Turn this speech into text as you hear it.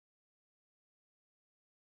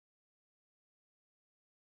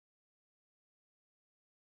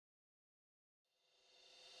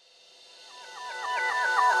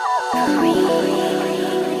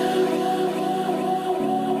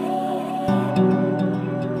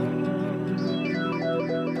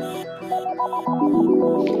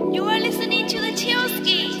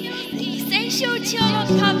official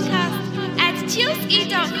Chill podcast at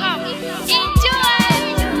chillsky.com. Enjoy!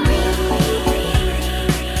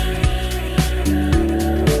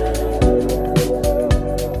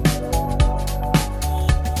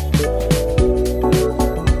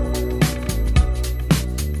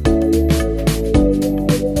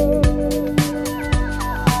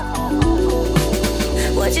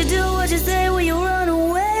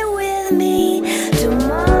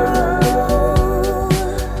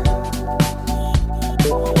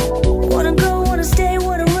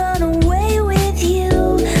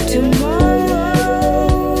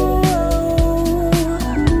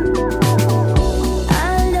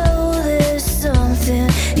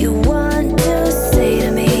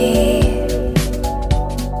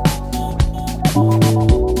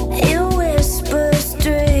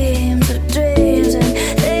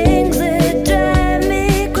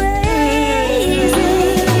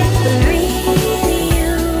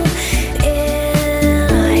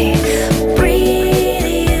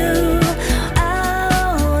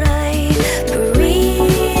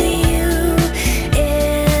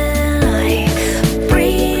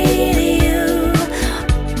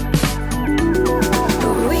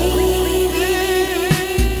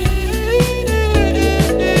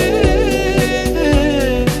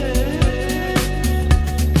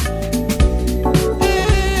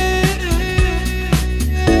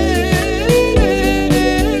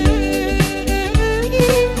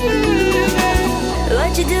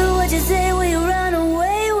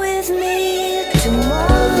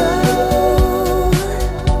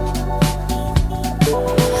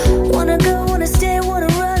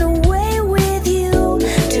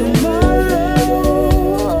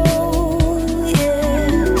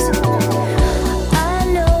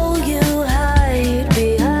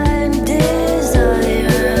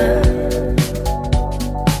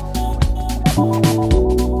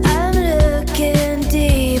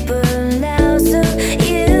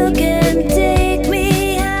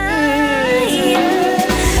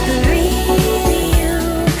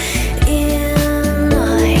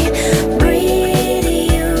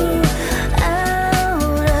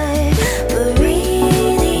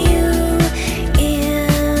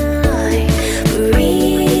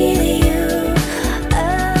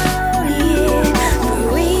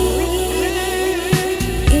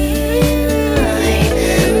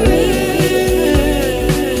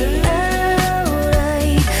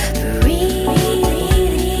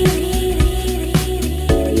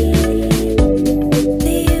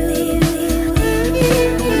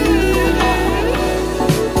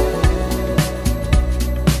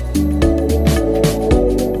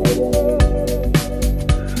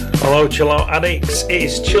 Chill out addicts, it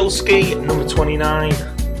is Chillsky, number 29.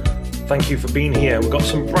 Thank you for being here. We've got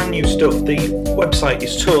some brand new stuff. The website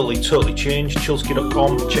is totally changed,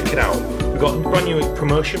 chillsky.com, check it out. We've got a brand new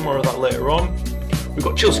promotion, more of that later on. We've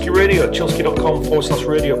got Chillsky Radio,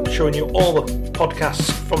 chillsky.com/radio, showing you all the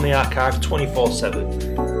podcasts from the archive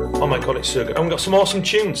 24/7. Oh my god, it's so good. And we've got some awesome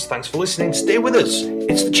tunes. Thanks for listening. Stay with us.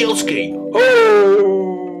 It's the Chillsky. Oh!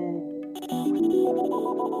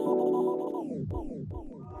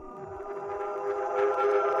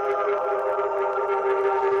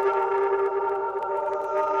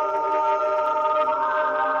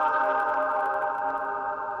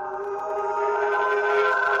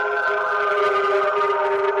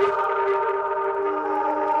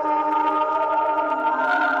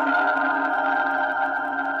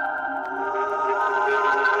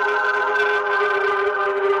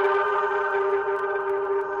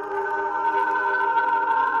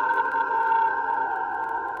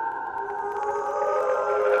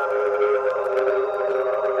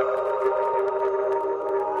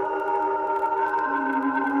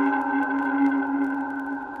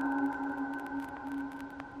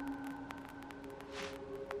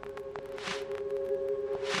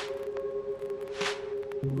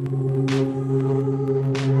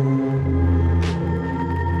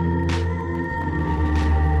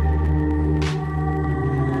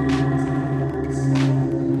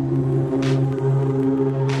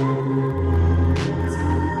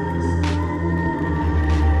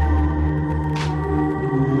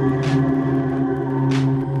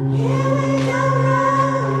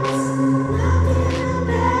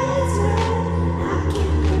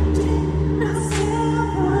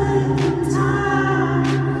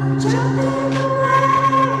 Jumping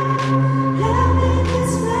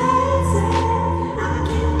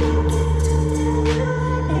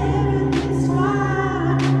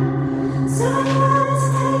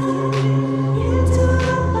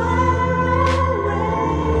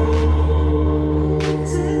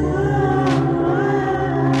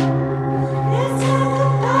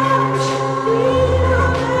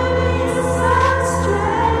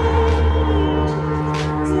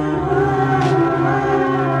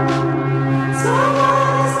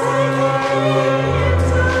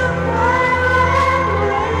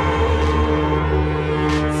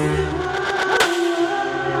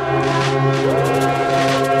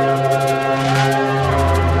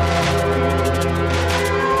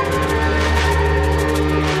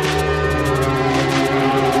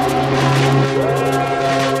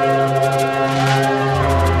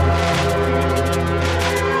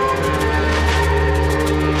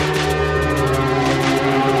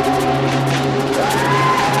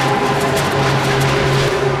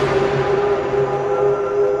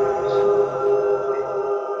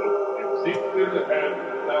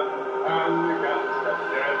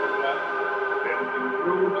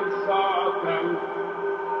That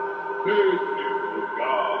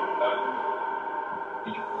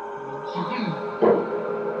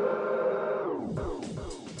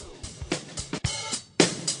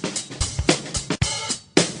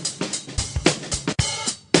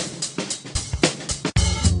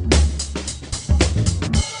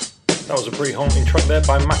was a pretty haunting track there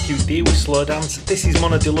by Matthew D with Slow Dance. This is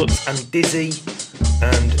Mono Deluxe and Dizzy,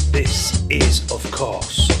 and this is, of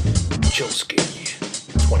course, Chillsky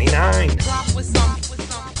 29.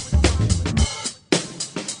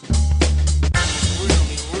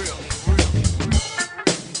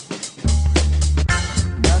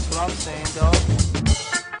 That's what I'm saying, dog.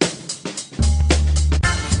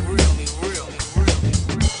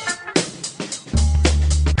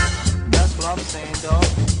 That's what I'm saying, dog.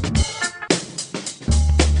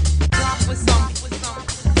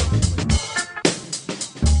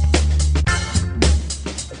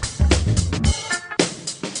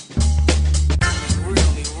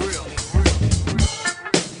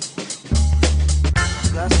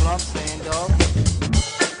 That's what I'm saying, dog.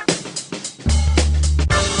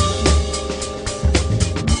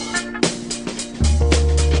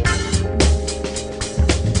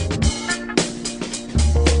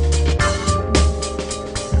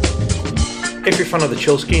 If you're a fan of the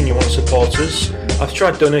Chillsky and you want to support us, I've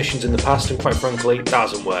tried donations in the past and quite frankly that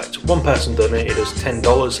hasn't worked. One person donated us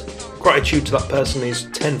 $10, gratitude to that person is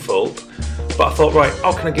tenfold, but I thought, right,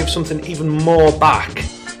 how can I give something even more back,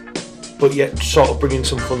 but yet sort of bring in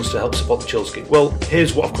some funds to help support the Chillsky? Well,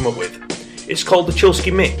 here's what I've come up with. It's called the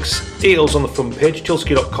Chillsky Mix. Details on the front page,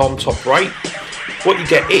 chillsky.com, top right. What you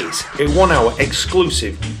get is a 1 hour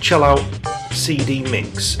exclusive chill out CD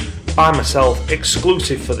mix by myself,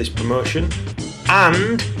 exclusive for this promotion,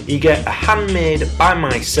 and you get a handmade by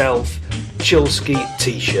myself Chillsky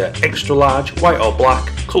t-shirt, extra large, white or black,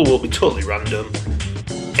 colour will be totally random.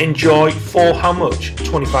 Enjoy for how much?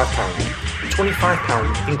 £25.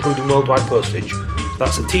 £25 including worldwide postage.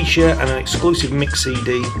 That's a t-shirt and an exclusive mix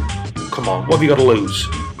CD. Come on, what have you got to lose?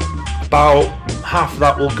 About half of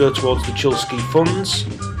that will go towards the Chillsky funds.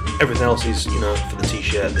 Everything else is, for the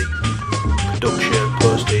t-shirt, the production,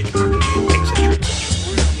 postage, packaging, etc, etc.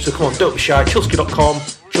 So come on, don't be shy, chillsky.com,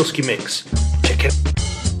 Chillsky Mix. Check it.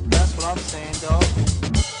 That's what I'm saying, dog.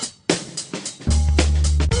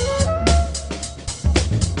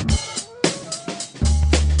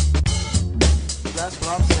 That's what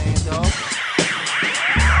I'm saying, dog.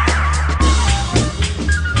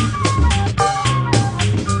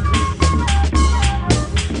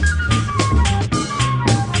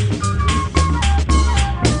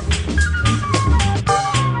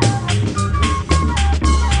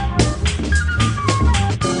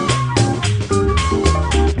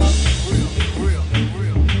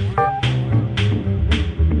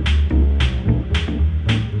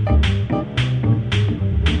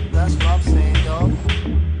 That's what I'm saying, dog.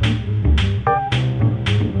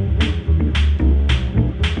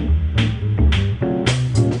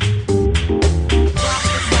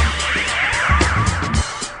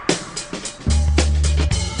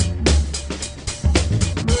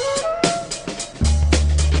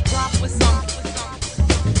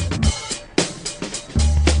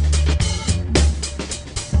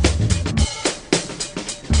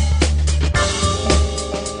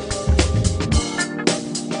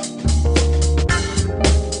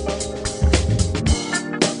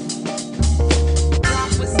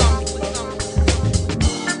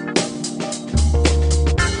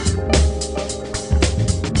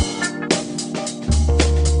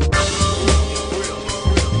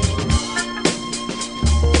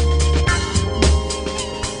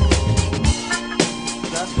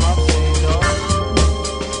 That's what I'm saying, dog.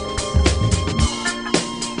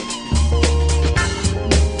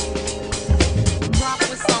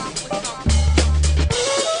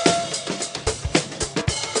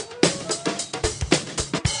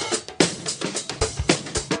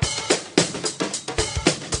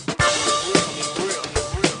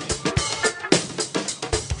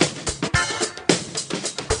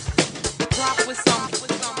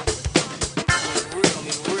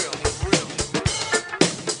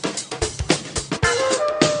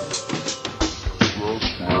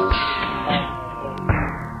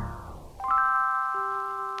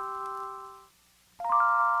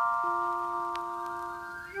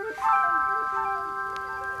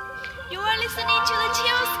 You are listening to the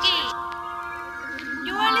Chillsky.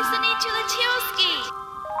 You are listening to the Chillsky.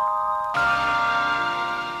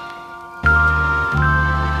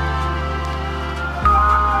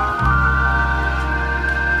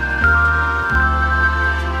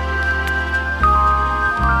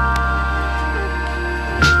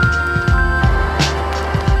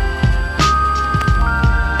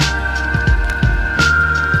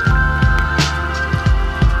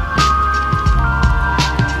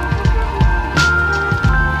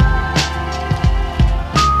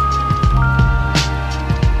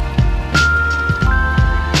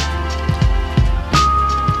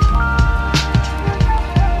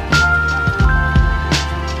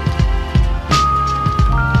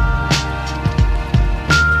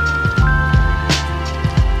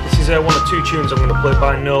 played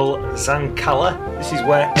by Noel Zankala. This is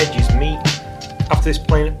Where Edges Meet. After this,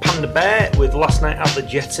 playing Panda Bear with Last Night at the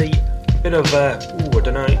Jetty. Bit of, I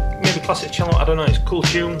don't know, maybe classic cello, I don't know, it's a cool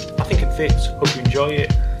tune. I think it fits, hope you enjoy it.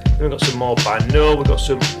 Then we've got some more by Noel, we've got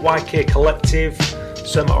some YK Collective,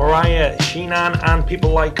 some Raya, Sheenan, and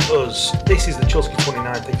People Like Us. This is the Chillsky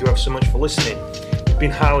 29, thank you ever so much for listening. It's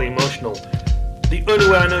been highly emotional. The only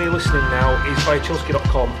way I know you're listening now is via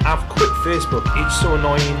Chillsky.com. I've quit Facebook. It's so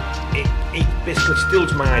annoying. It basically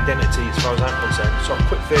steals my identity as far as I'm concerned. So I've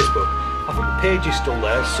quit Facebook. I think the page is still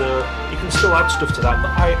there, so you can still add stuff to that,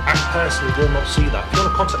 but I personally will not see that. If you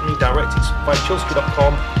want to contact me direct, it's via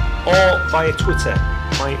Chillsky.com or via Twitter.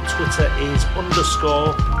 My Twitter is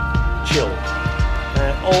 _chill.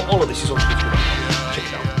 All of this is on Chillsky.com. Check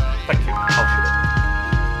it out. Thank you. I'll shut up.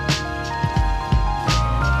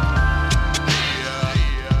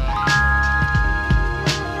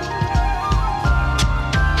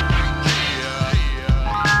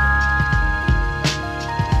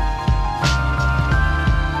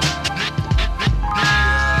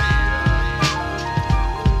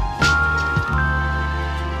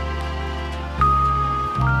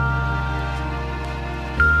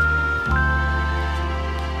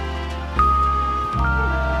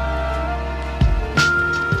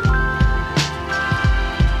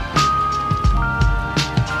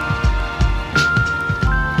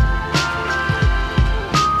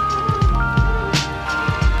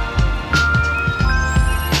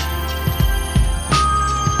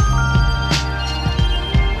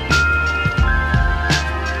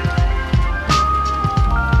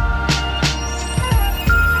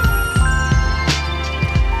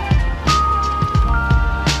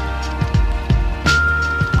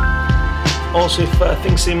 Also, if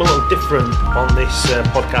things seem a little different on this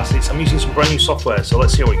podcast, I'm using some brand new software, so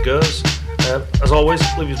let's see how it goes. As always,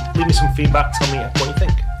 leave me some feedback, tell me what you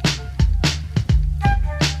think.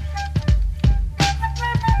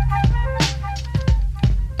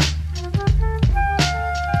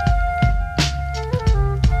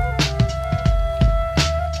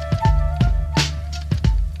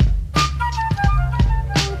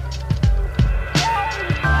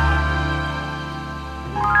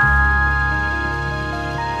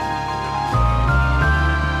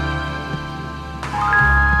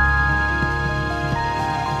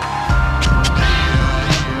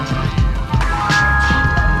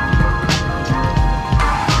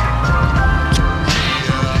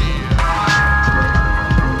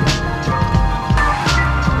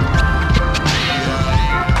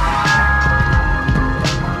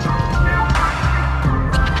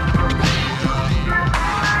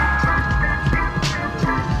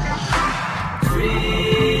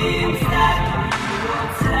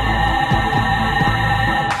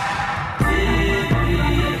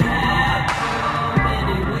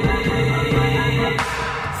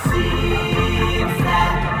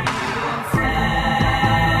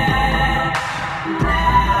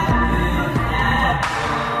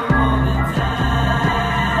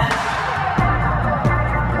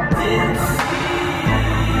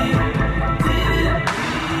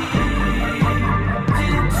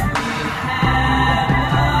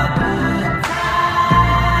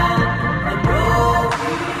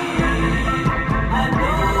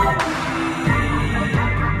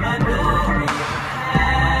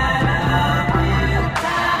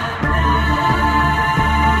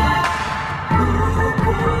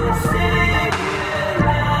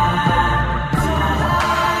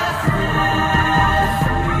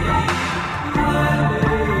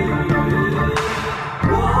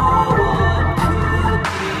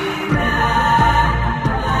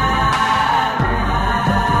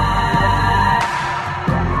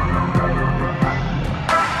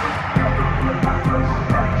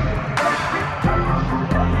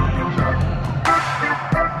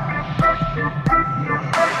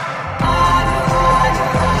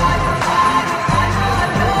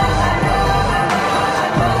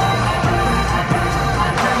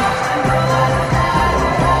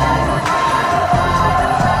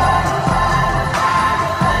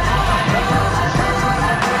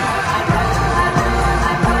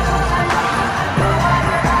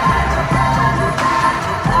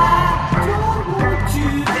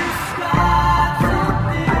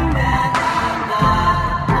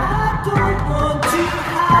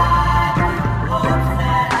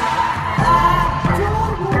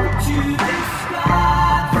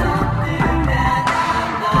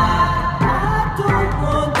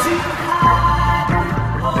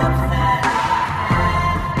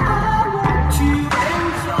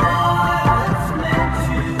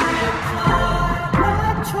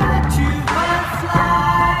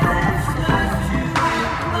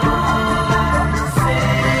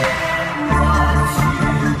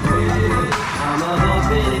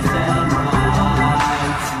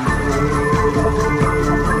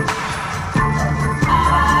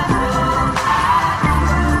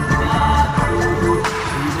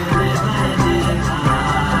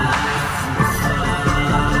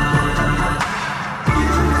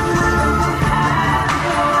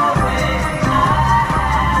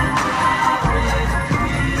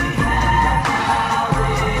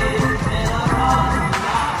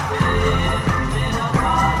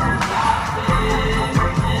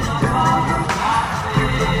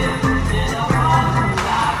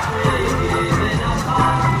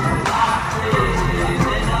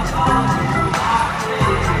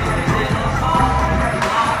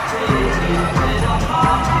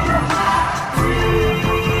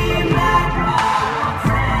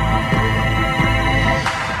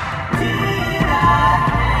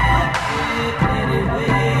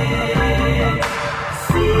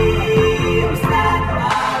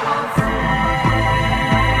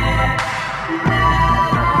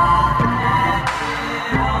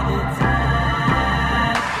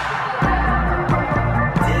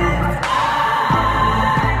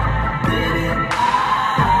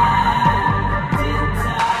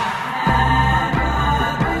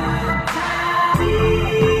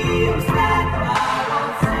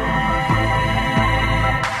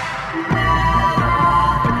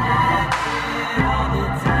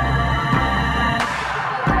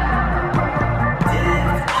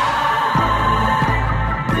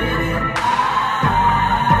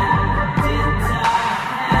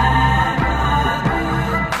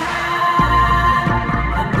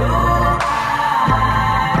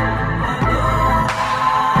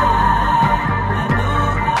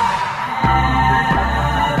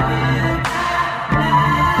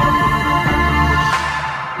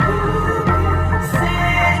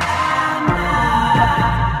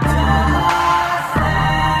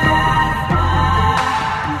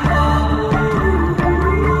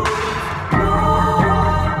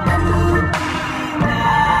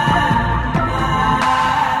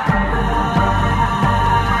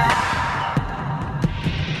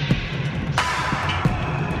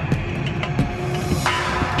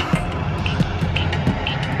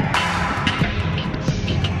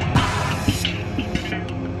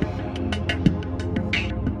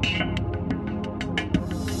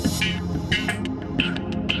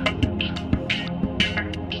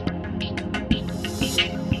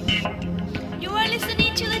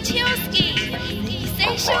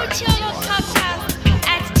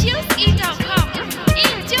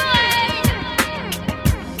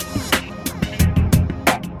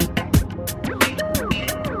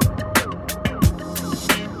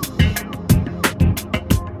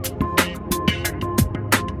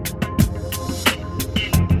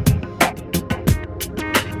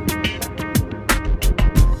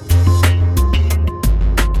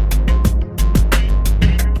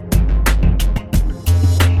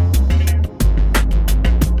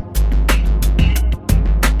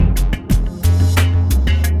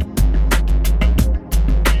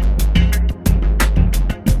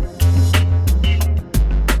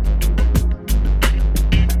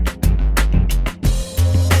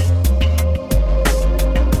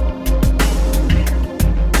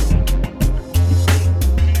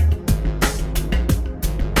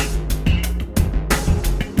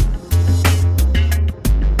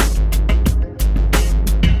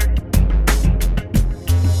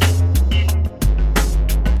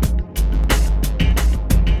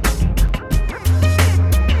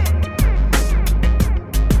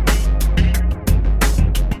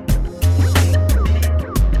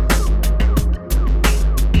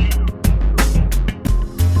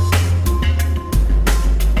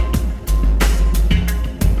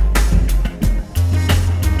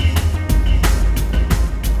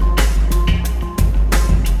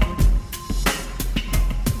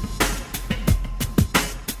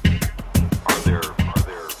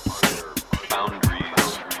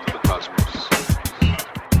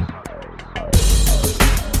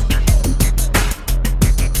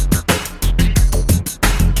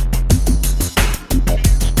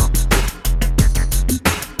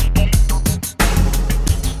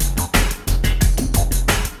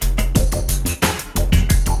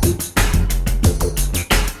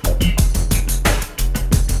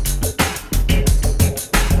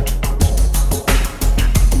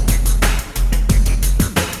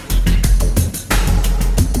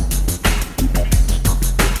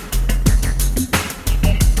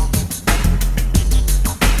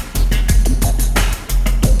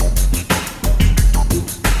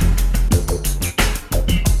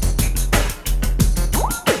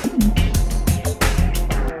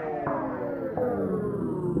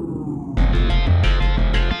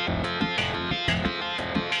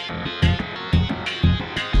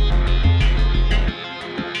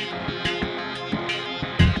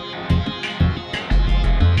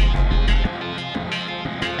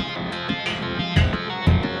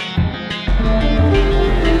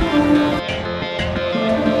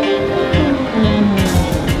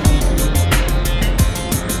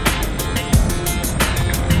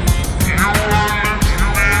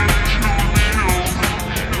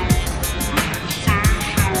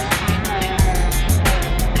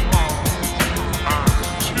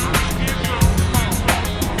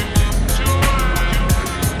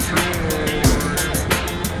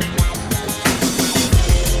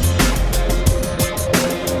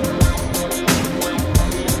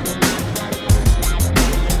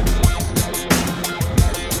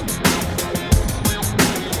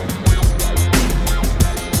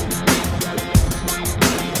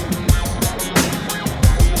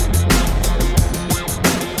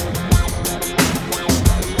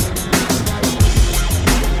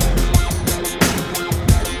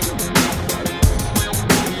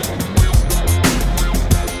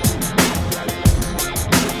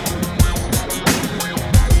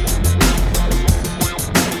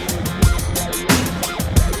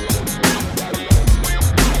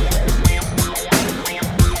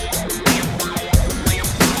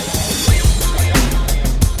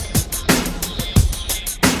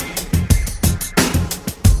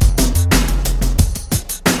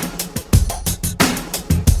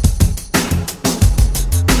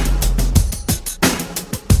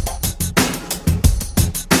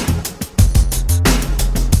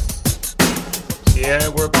 Yeah,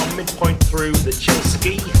 we're about midpoint through the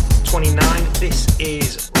Chillsky 29. This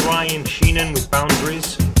is Ryan Sheenan with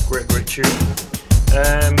Boundaries. Great tune.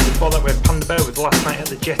 Before that we had Panda Bear with Last Night at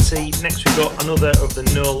the Jetty. Next we've got another of the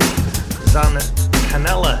Null Zan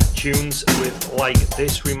Canella tunes with Like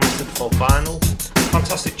This, remastered for vinyl.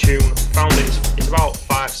 Fantastic tune. Found it. It's about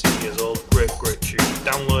 5-6 years old. Great tune.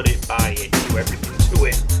 Download it, buy it, do everything to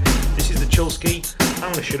it. This is the Chillsky.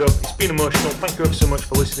 I'm gonna shut up. It's been emotional. Thank you ever so much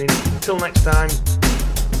for listening. Till next time.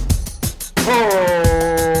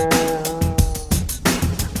 Oh.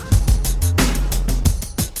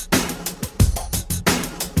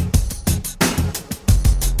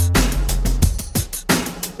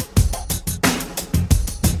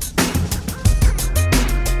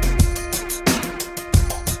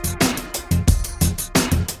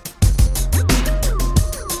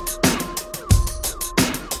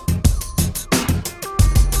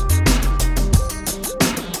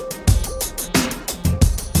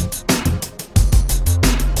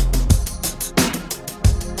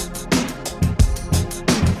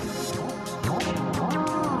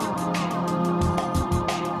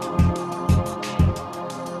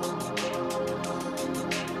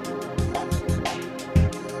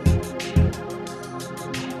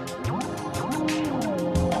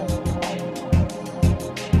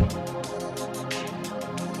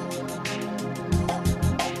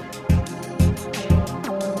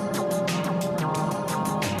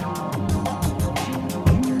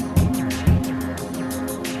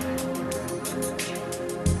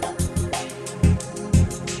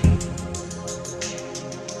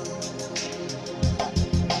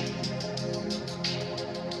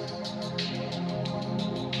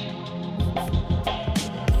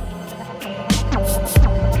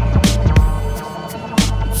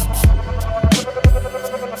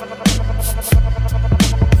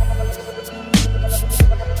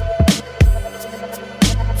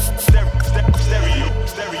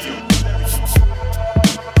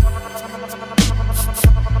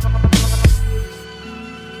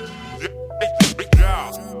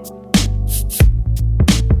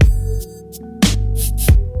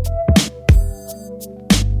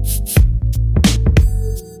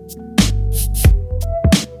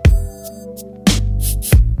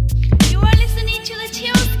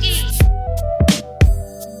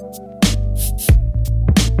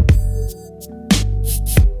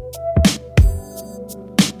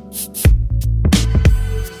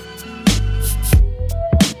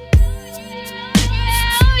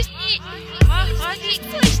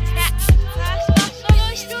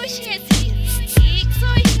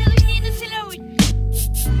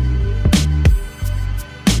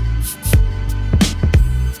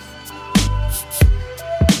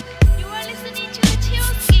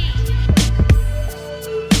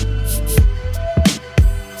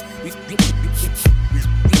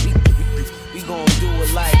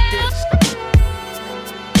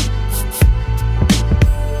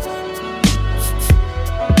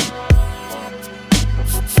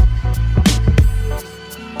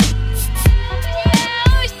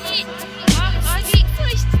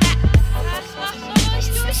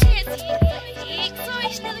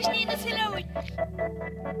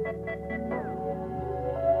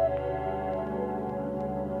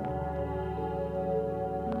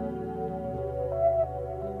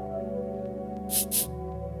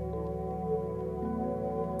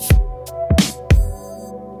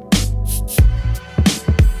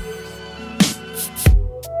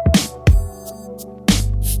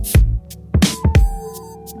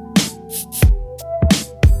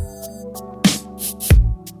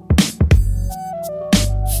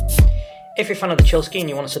 If you're a fan of the Chillsky and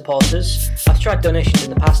you want to support us, I've tried donations in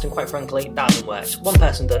the past and quite frankly that hasn't worked. One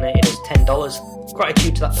person donated us $10,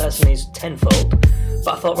 gratitude to that person is tenfold,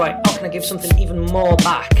 but I thought, right, how can I give something even more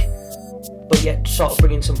back, but yet sort of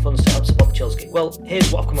bring in some funds to help support the Chillsky? Well,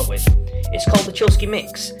 here's what I've come up with. It's called the Chillsky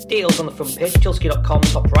Mix. Details on the front page, chillsky.com,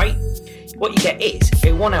 top right. What you get is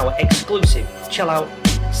a 1 hour exclusive chill out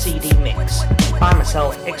CD mix by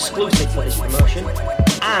myself, exclusive for this promotion,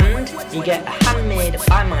 and you get a handmade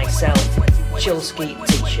by myself Chillsky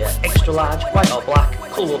t-shirt, extra large, white or black,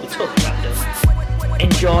 colour will be totally random.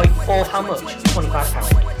 Enjoy for how much? £25.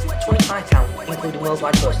 £25 including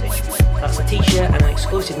worldwide postage. That's a t-shirt and an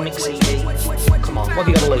exclusive mix CD. Come on, what have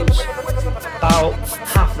you got to lose? About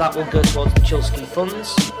half of that will go towards the Chillsky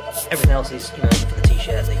funds. Everything else is, for the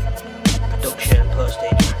t-shirt, the production,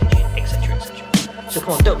 postage, packaging, etc, etc. So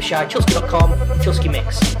come on, don't be shy, chillsky.com, Chillsky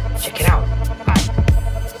Mix. Check it out. Bye.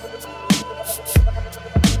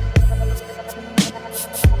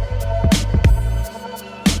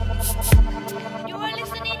 You are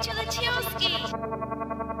listening to the Chillsky.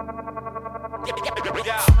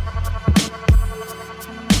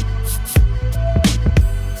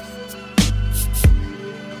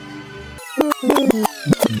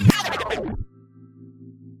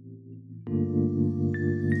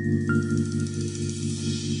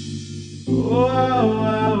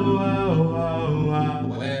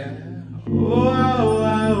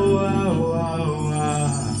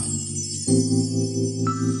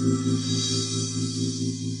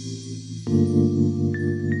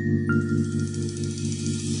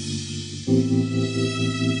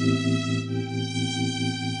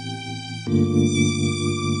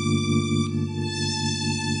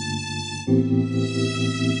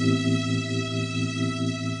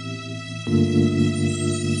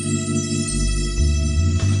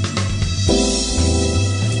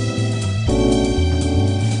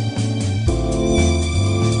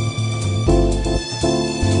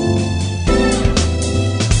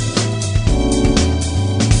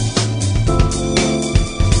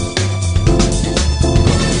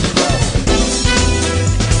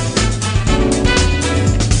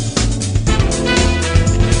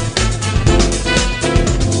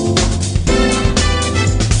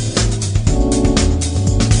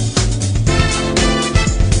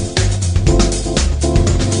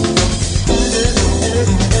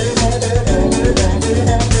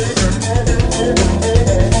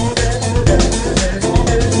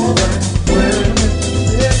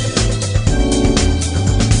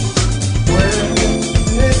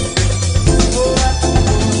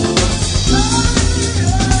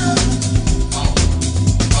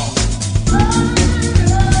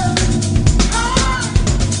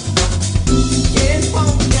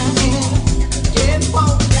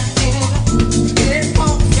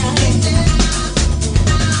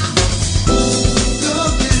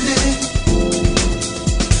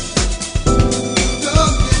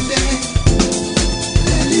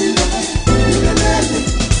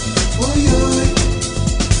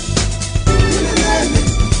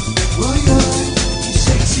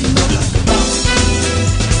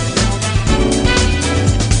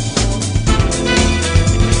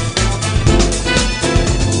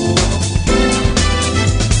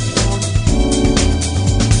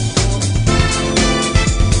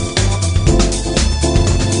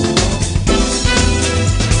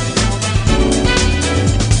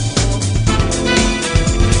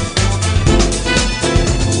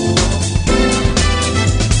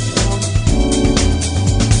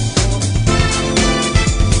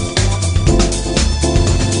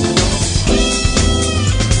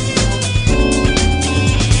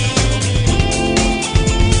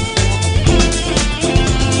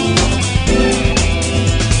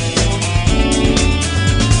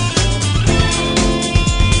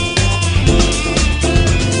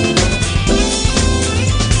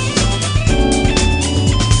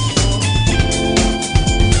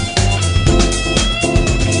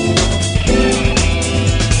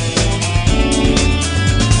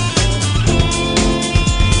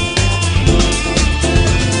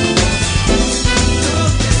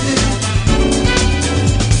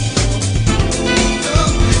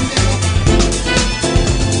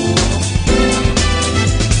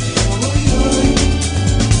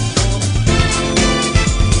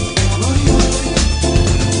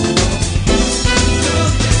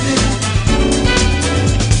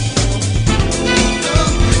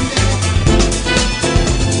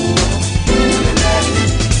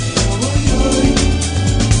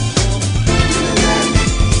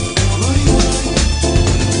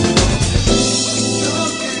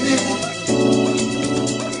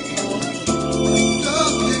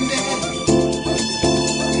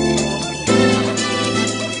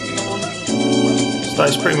 That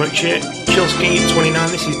is pretty much it. Chillsky 29,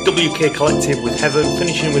 this is WK Collective with Heaven,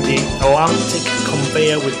 finishing with the Atlantic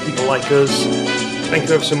Conveyor with people like us. Thank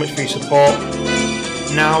you ever so much for your support.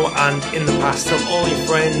 Now and in the past, tell all your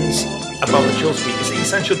friends about the Chillsky. It's the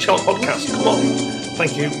Essential Chill Podcast. Come on.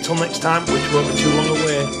 Thank you. Until next time, which won't be too long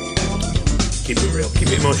away. Keep it real, keep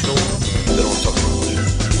it emotional. Don't want to talk about it.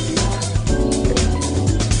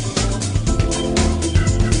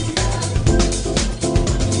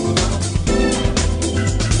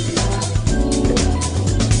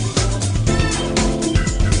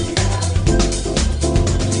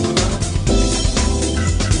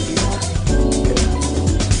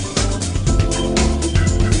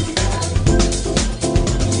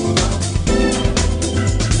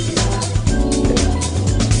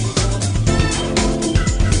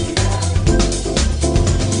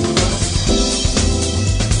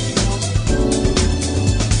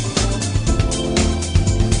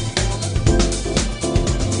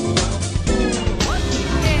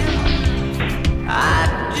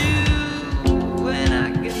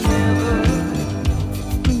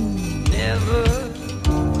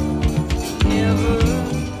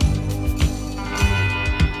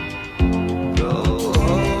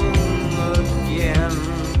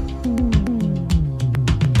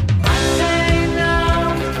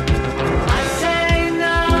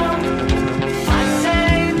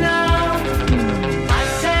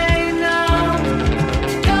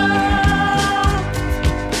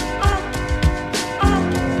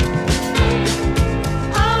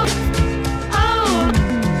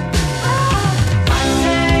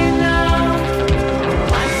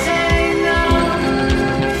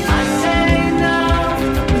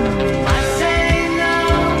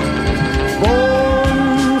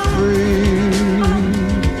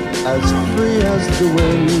 the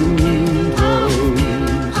wind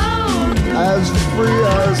blows, as free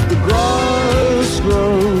as the grass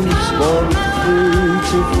grows, born free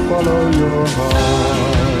to follow your heart.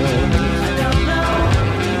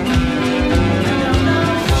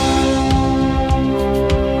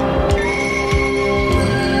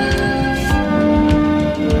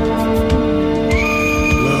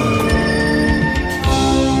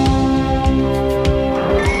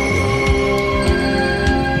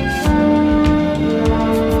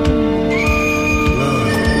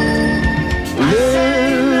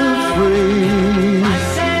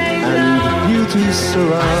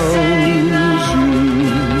 Surrounds you.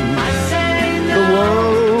 The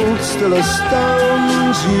world still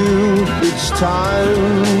astounds you each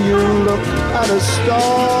time you look at a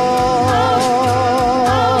star.